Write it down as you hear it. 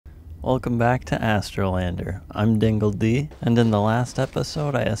Welcome back to AstroLander. I'm Dingle D, and in the last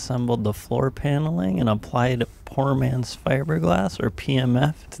episode I assembled the floor paneling and applied poor man's fiberglass, or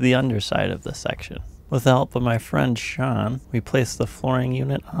PMF, to the underside of the section. With the help of my friend Sean, we placed the flooring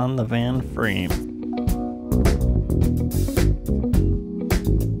unit on the van frame.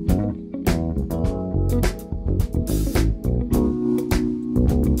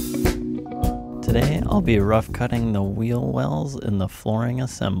 Today I'll be rough cutting the wheel wells in the flooring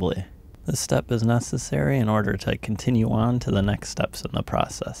assembly. This step is necessary in order to continue on to the next steps in the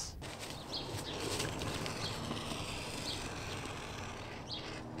process.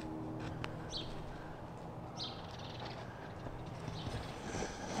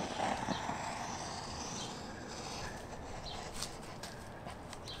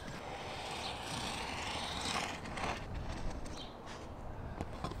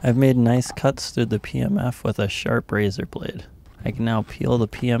 I've made nice cuts through the PMF with a sharp razor blade. I can now peel the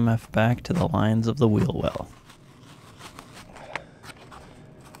PMF back to the lines of the wheel well.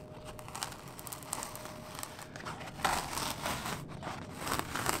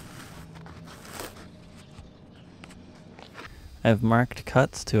 I have marked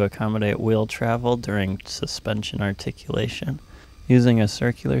cuts to accommodate wheel travel during suspension articulation. Using a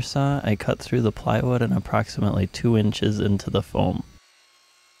circular saw, I cut through the plywood and approximately 2 inches into the foam.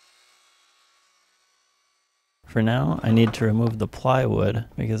 For now, I need to remove the plywood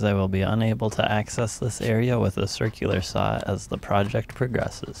because I will be unable to access this area with a circular saw as the project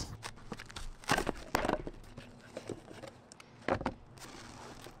progresses.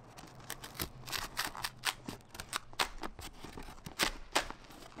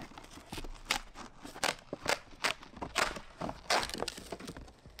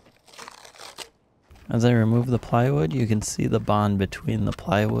 As I remove the plywood, you can see the bond between the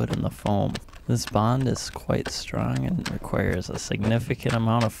plywood and the foam. This bond is quite strong and requires a significant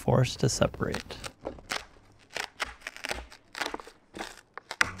amount of force to separate.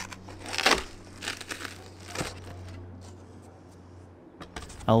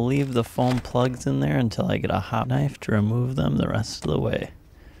 I'll leave the foam plugs in there until I get a hot knife to remove them the rest of the way.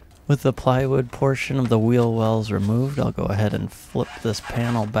 With the plywood portion of the wheel wells removed, I'll go ahead and flip this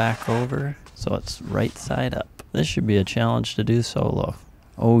panel back over so it's right side up. This should be a challenge to do solo.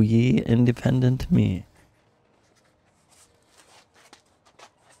 Oh ye independent me.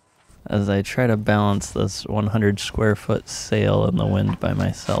 As I try to balance this 100 square foot sail in the wind by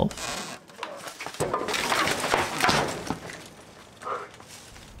myself.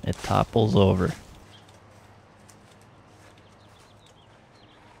 It topples over.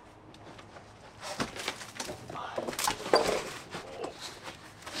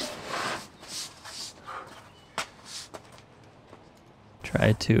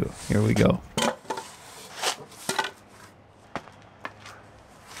 Try 2. Here we go.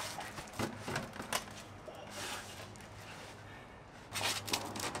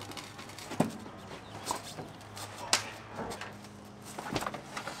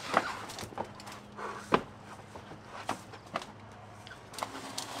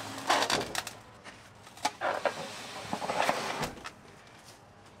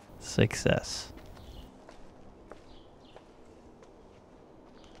 Success.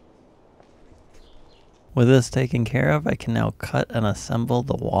 With this taken care of, I can now cut and assemble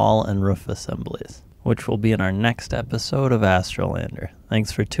the wall and roof assemblies, which will be in our next episode of AstroLander.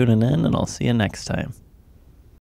 Thanks for tuning in, and I'll see you next time.